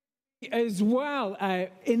As well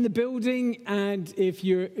in the building, and if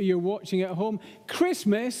you're watching at home,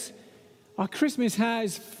 Christmas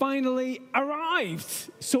has finally arrived.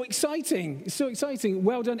 So exciting, so exciting.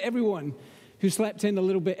 Well done, everyone who slept in a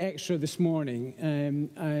little bit extra this morning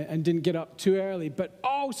and didn't get up too early. But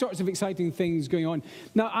all sorts of exciting things going on.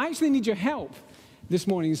 Now, I actually need your help this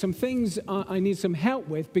morning. Some things I need some help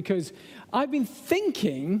with, because I've been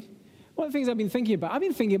thinking, one of the things I've been thinking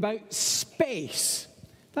about space.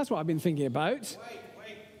 That's what I've been thinking about.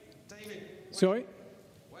 Wait, David. Sorry?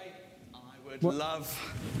 Wait, I would love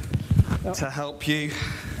to help you.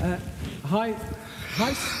 Hi,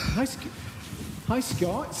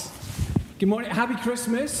 Scott. Good morning. Happy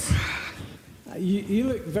Christmas. You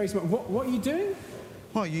look very smart. What are you doing?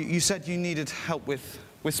 Well, you said you needed help with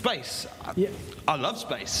space. Yeah. I love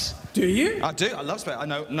space. Do you? I do. I love space. I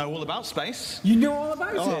know all about space. You know all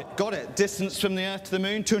about it? Got it. Distance from the Earth to the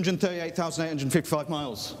Moon, 238,855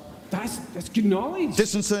 miles. That's good knowledge.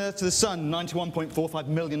 Distance to the Sun, 91.45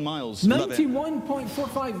 million miles.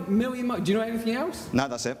 91.45 million miles. Do you know anything else? No,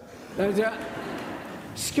 that's it.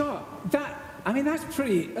 Scott,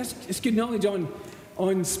 that's good knowledge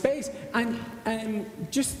on space. And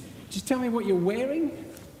just tell me what you're wearing.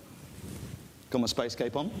 Got my space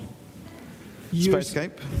cape on. Space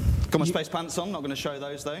cape. Got my space pants on. Not going to show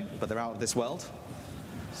those though, but they're out of this world.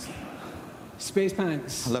 Space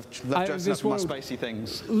pants. I love dressing up in my spacey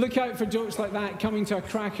things. Look out for jokes like that coming to a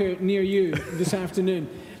cracker near you this afternoon.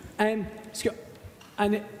 Scott,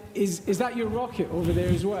 and is that your rocket over there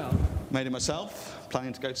as well? Made it myself.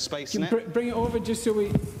 Planning to go to space in it. Bring it over just so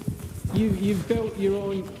you've built your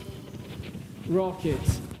own rocket.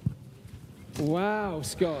 Wow,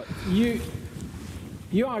 Scott, you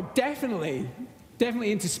are definitely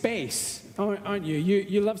into space, aren't you?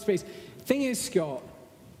 You love space. Thing is, Scott,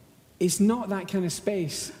 it's not that kind of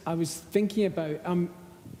space I was thinking about.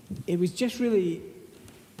 It was just really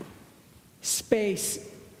space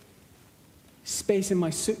in my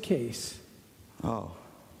suitcase.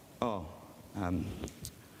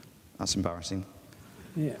 That's embarrassing.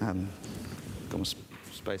 Yeah. Got my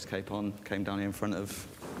space cape on, came down here in front of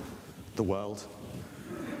the world.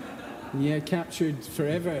 Yeah, captured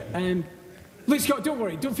forever. Look, Scott, don't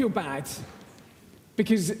worry, don't feel bad,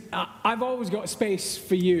 because I've always got space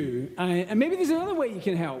for you. And maybe there's another way you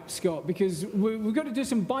can help, Scott, because we've got to do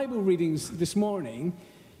some Bible readings this morning.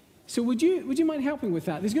 So would you mind helping with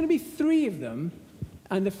that? There's going to be 3 of them,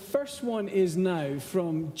 and the first one is now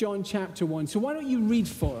from John chapter 1. So why don't you read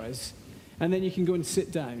for us, and then you can go and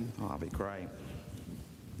sit down. Oh, that'd be great.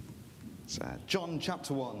 So, John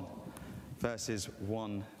chapter 1, verses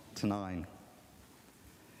 1 to 9.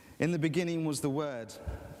 In the beginning was the Word,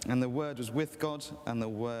 and the Word was with God, and the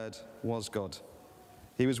Word was God.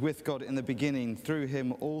 He was with God in the beginning. Through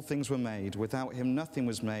him all things were made. Without him nothing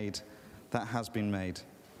was made that has been made.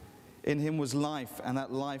 In him was life, and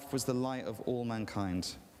that life was the light of all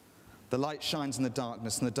mankind. The light shines in the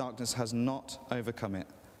darkness, and the darkness has not overcome it.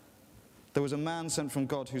 There was a man sent from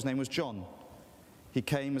God whose name was John. He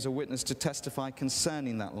came as a witness to testify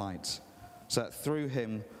concerning that light, so that through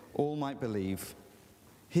him all might believe.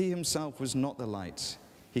 He himself was not the light.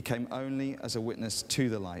 He came only as a witness to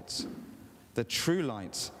the light. The true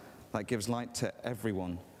light that gives light to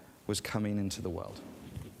everyone was coming into the world.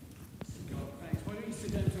 Scott, thanks. Why don't you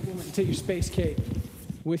sit down for a moment and take your space cape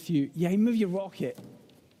with you? Yeah, move your rocket.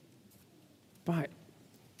 Bye.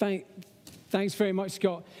 Thanks very much,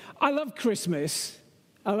 Scott. I love Christmas.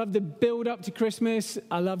 I love the build up to Christmas.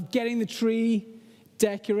 I love getting the tree,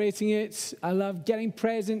 decorating it. I love getting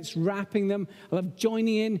presents, wrapping them. I love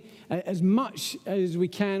joining in as much as we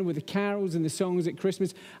can with the carols and the songs at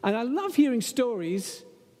Christmas. And I love hearing stories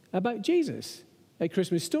about Jesus at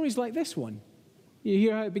Christmas, stories like this one. You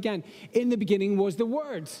hear how it began. In the beginning was the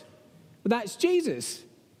Word. Well, that's Jesus.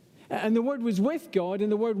 And the Word was with God,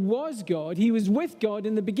 and the Word was God. He was with God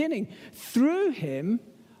in the beginning. Through him,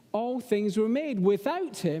 all things were made.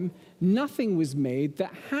 Without him, nothing was made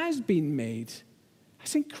that has been made.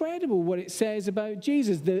 It's incredible what it says about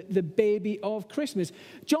Jesus, the baby of Christmas.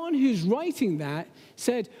 John, who's writing that,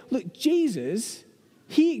 said, look, Jesus,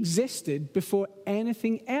 he existed before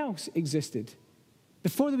anything else existed.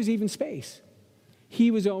 Before there was even space. He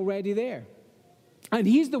was already there. And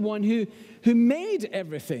he's the one who made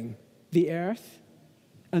everything. The earth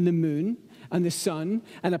and the moon and the sun,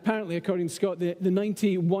 and apparently, according to Scott, the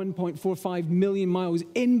 91.45 million miles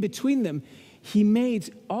in between them. He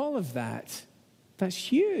made all of that. That's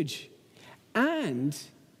huge. And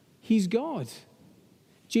he's God.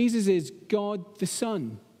 Jesus is God the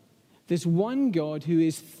Son. There's one God who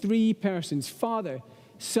is 3 persons, Father,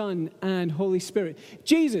 Son, and Holy Spirit.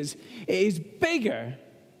 Jesus is bigger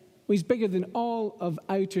Well, he's bigger than all of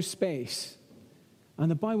outer space. And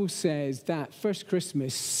the Bible says that first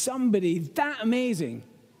Christmas, somebody that amazing,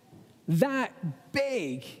 that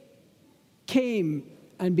big, came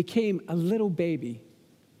and became a little baby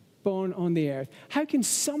born on the earth. How can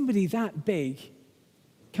somebody that big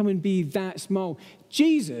come and be that small?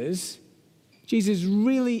 Jesus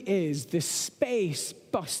really is the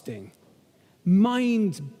space-busting,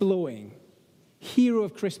 mind-blowing hero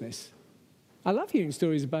of Christmas. I love hearing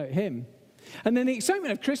stories about him. And then the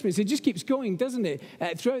excitement of Christmas, it just keeps going, doesn't it?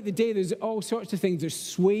 Throughout the day, there's all sorts of things. There's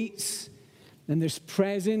sweets, and there's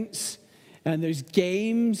presents, and there's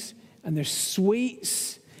games, and there's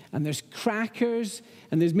sweets, and there's crackers,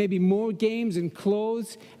 and there's maybe more games and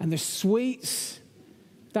clothes, and there's sweets.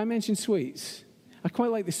 Did I mention sweets? I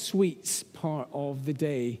quite like the sweets part of the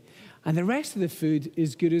day. And the rest of the food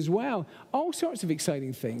is good as well. All sorts of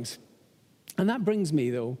exciting things. And that brings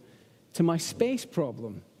me, though, to my space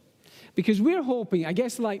problem. Because we're hoping, I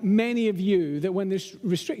guess like many of you, that when the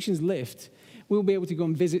restrictions lift, we'll be able to go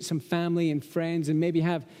and visit some family and friends and maybe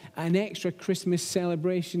have an extra Christmas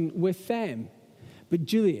celebration with them. But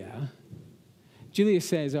Julia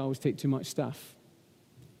says I always take too much stuff.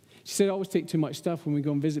 She said I always take too much stuff when we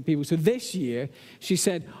go and visit people. So this year, she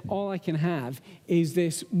said, all I can have is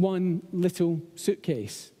this one little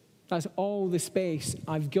suitcase. That's all the space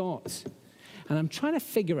I've got. And I'm trying to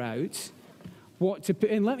figure out what to put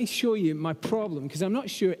in. Let me show you my problem, because I'm not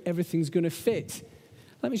sure everything's going to fit.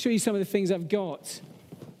 Let me show you some of the things I've got.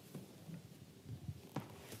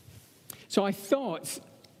 So I thought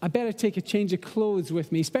I better take a change of clothes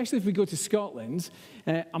with me, especially if we go to Scotland.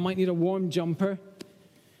 I might need a warm jumper.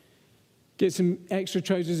 Get some extra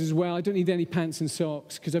trousers as well. I don't need any pants and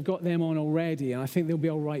socks because I've got them on already, and I think they'll be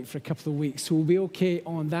all right for a couple of weeks. So we'll be okay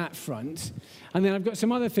on that front. And then I've got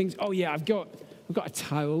some other things. Oh yeah, I've got a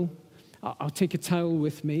towel. I'll take a towel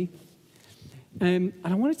with me. And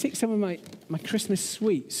I want to take some of my Christmas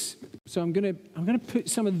sweets. So I'm gonna put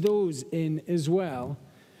some of those in as well.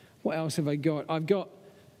 What else have I got? I've got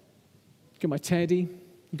my teddy.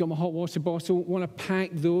 I've got my hot water bottle. Want to pack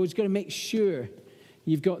those. Got to make sure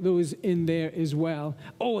you've got those in there as well.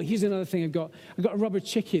 Oh, here's another thing I've got. I've got a rubber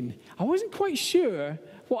chicken. I wasn't quite sure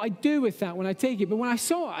what I'd do with that when I take it, but when I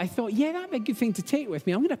saw it, I thought, yeah, that'd be a good thing to take with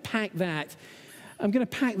me. I'm going to pack that. I'm going to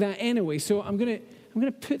pack that anyway, so I'm going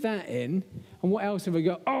to put that in. And what else have I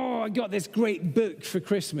got? Oh, I got this great book for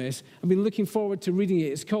Christmas. I've been looking forward to reading it.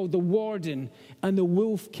 It's called The Warden and the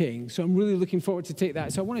Wolf King, so I'm really looking forward to take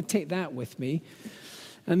that. So I want to take that with me.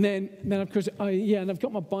 And then of course, and I've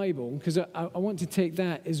got my Bible, because I want to take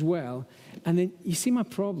that as well. And then, you see my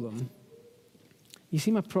problem?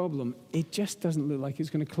 It just doesn't look like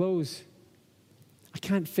it's going to close. I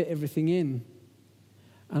can't fit everything in.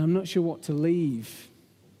 And I'm not sure what to leave.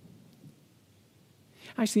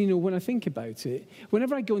 Actually, when I think about it,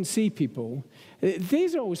 whenever I go and see people,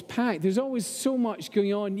 these are always packed. There's always so much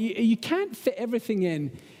going on. You can't fit everything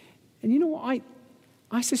in. And you know what?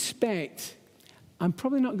 I suspect I'm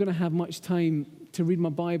probably not going to have much time to read my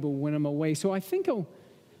Bible when I'm away. So I think I'll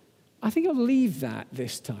leave that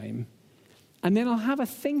this time. And then I'll have a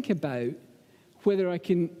think about whether I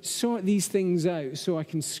can sort these things out so I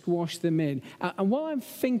can squash them in. And while I'm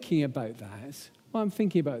thinking about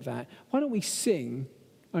that, why don't we sing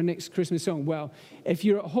our next Christmas song? Well, if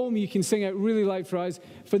you're at home, you can sing out really loud for us.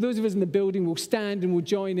 For those of us in the building, we'll stand and we'll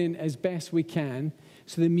join in as best we can.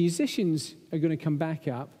 So the musicians are going to come back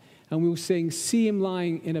up, and we'll sing "See Him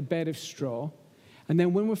Lying in a Bed of Straw." And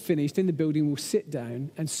then when we're finished in the building, we'll sit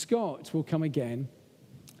down, and Scott will come again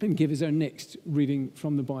and give us our next reading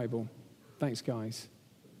from the Bible. Thanks, guys.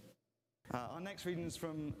 Our next reading is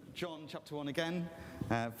from John chapter 1 again,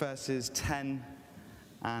 verses 10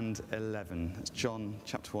 and 11. That's John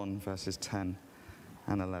chapter 1, verses 10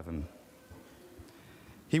 and 11.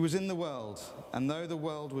 He was in the world, and though the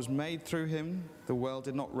world was made through him, the world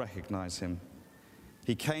did not recognize him.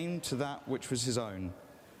 He came to that which was his own,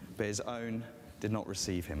 but his own did not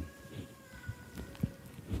receive him.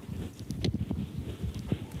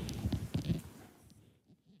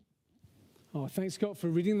 Oh, thanks, Scott, for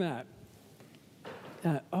reading that.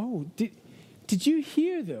 Did you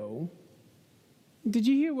hear, though? Did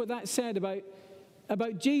you hear what that said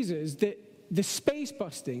about Jesus, the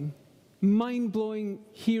space-busting, mind-blowing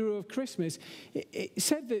hero of Christmas? It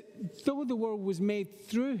said that though the world was made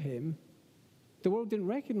through him, the world didn't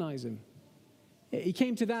recognize him. He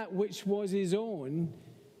came to that which was his own,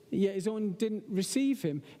 yet his own didn't receive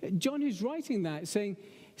him. John, who's writing that, saying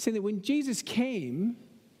that when Jesus came,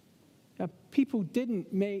 people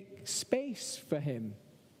didn't make space for him.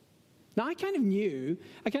 Now, I kind of knew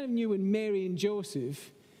when Mary and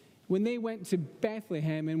Joseph when they went to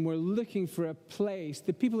Bethlehem and were looking for a place,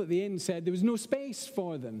 the people at the inn said there was no space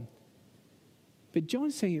for them. But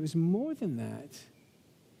John's saying it was more than that.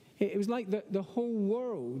 It was like the whole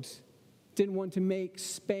world didn't want to make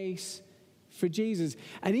space for Jesus.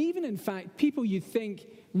 And even, in fact, people you think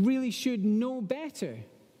really should know better,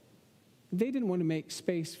 they didn't want to make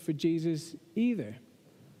space for Jesus either.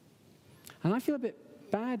 And I feel a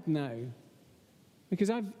bit bad now because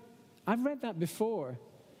I've read that before.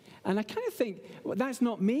 And I kind of think, well, that's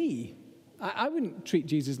not me. I wouldn't treat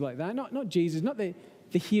Jesus like that. Not Jesus, not the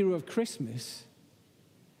hero of Christmas.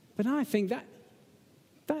 But now I think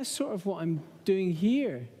that's sort of what I'm doing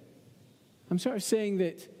here. I'm sort of saying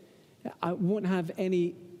that I won't have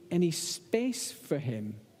any space for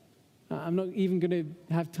him. I'm not even going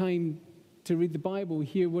to have time to read the Bible,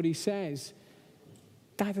 hear what he says.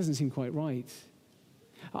 That doesn't seem quite right.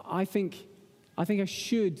 I think I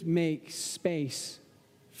should make space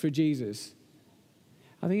for Jesus.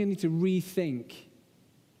 I think I need to rethink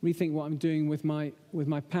what I'm doing with my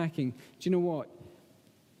packing. Do you know what?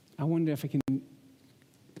 I wonder if I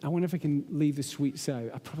can leave the sweets out.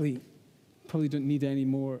 I probably don't need any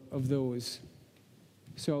more of those.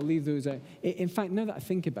 So I'll leave those out. In fact, now that I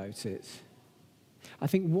think about it, I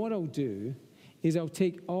think what I'll do is I'll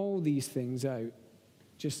take all these things out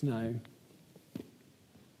just now.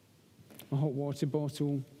 A hot water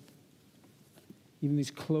bottle, even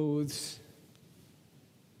these clothes,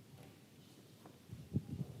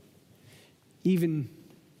 even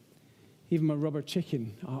my rubber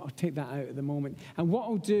chicken. I'll take that out at the moment. And what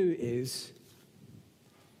I'll do is,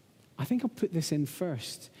 I think I'll put this in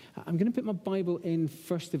first. I'm going to put my Bible in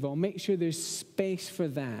first of all, make sure there's space for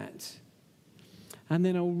that. And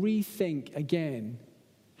then I'll rethink again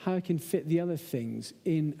how I can fit the other things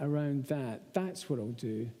in around that. That's what I'll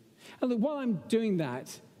do. And look, while I'm doing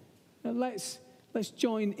that, let's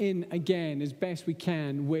join in again as best we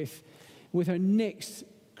can with our next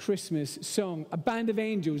Christmas song, A Band of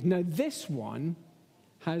Angels. Now, this one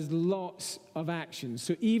has lots of action.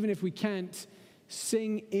 So even if we can't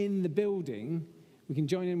sing in the building, we can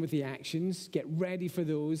join in with the actions, get ready for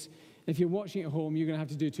those. If you're watching at home, you're going to have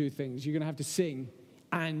to do two things. You're going to have to sing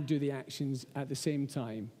and do the actions at the same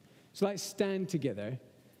time. So let's stand together,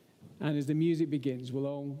 and as the music begins, we'll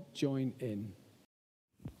all join in.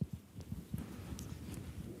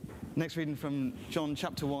 Next reading from John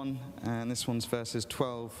chapter 1, and this one's verses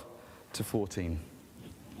 12 to 14.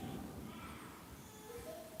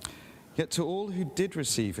 Yet to all who did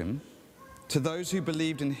receive him, to those who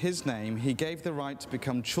believed in his name, he gave the right to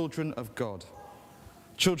become children of God.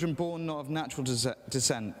 Children born not of natural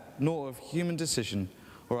descent, nor of human decision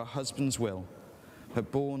or a husband's will,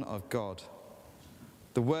 but born of God.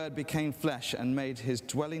 The Word became flesh and made his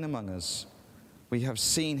dwelling among us. We have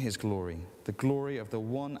seen his glory, the glory of the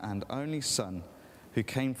one and only Son who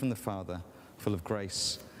came from the Father, full of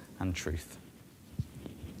grace and truth.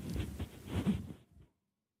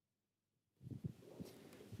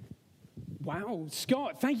 Wow,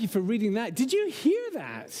 Scott, thank you for reading that. Did you hear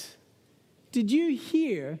that? Did you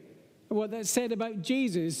hear what that said about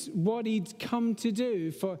Jesus, what he'd come to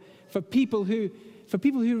do for people who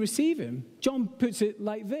receive him? John puts it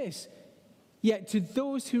like this: yet to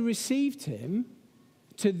those who received him,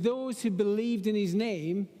 to those who believed in his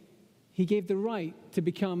name, he gave the right to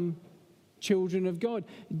become children of God.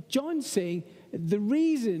 John's saying the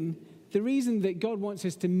reason that God wants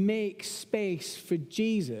us to make space for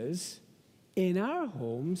Jesus in our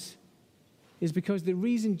homes is because the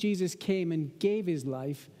reason Jesus came and gave his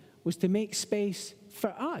life was to make space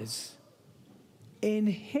for us in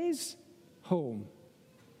his home.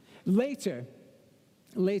 Later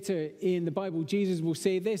in the Bible, Jesus will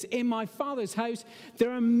say this: in my Father's house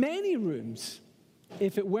there are many rooms.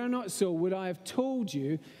 If it were not so, would I have told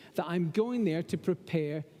you that I'm going there to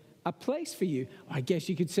prepare a place for you? Or I guess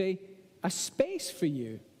you could say a space for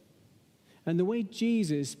you. And the way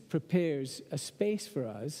Jesus prepares a space for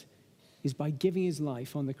us is by giving his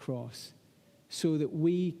life on the cross so that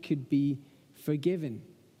we could be forgiven.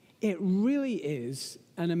 It really is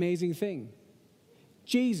an amazing thing.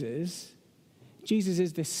 Jesus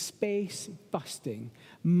is the space-busting,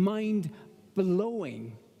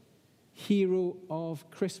 mind-blowing hero of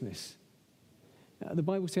Christmas. The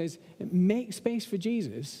Bible says, make space for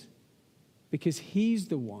Jesus because he's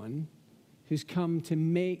the one who's come to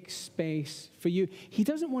make space for you. He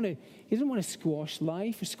doesn't want to squash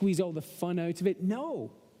life or squeeze all the fun out of it.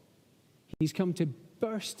 No. He's come to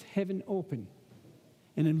burst heaven open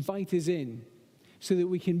and invite us in so that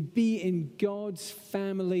we can be in God's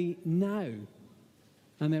family now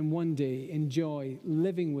and then one day enjoy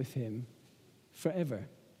living with him forever.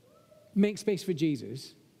 Make space for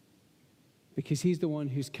Jesus because he's the one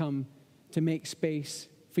who's come to make space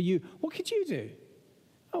for you. What could you do?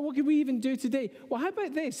 Oh, what could we even do today? Well, how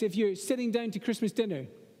about this? If you're sitting down to Christmas dinner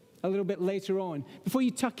a little bit later on, before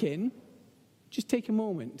you tuck in, just take a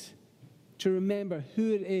moment to remember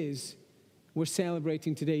who it is we're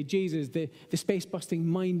celebrating today. Jesus, the space-busting,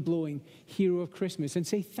 mind-blowing hero of Christmas, and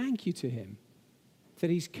say thank you to him that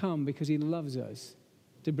he's come because he loves us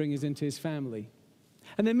to bring us into his family.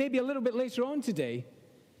 And then maybe a little bit later on today,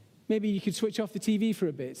 maybe you could switch off the TV for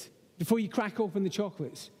a bit. Before you crack open the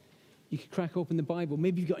chocolates, you could crack open the Bible.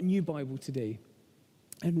 Maybe you've got a new Bible today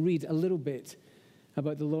and read a little bit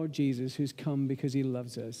about the Lord Jesus who's come because he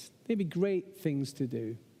loves us. They'd be great things to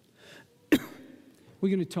do. We're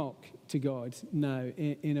going to talk to God now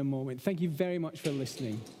in a moment. Thank you very much for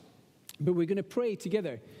listening. But we're going to pray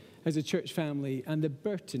together as a church family, and the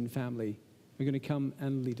Burton family are going to come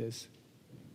and lead us.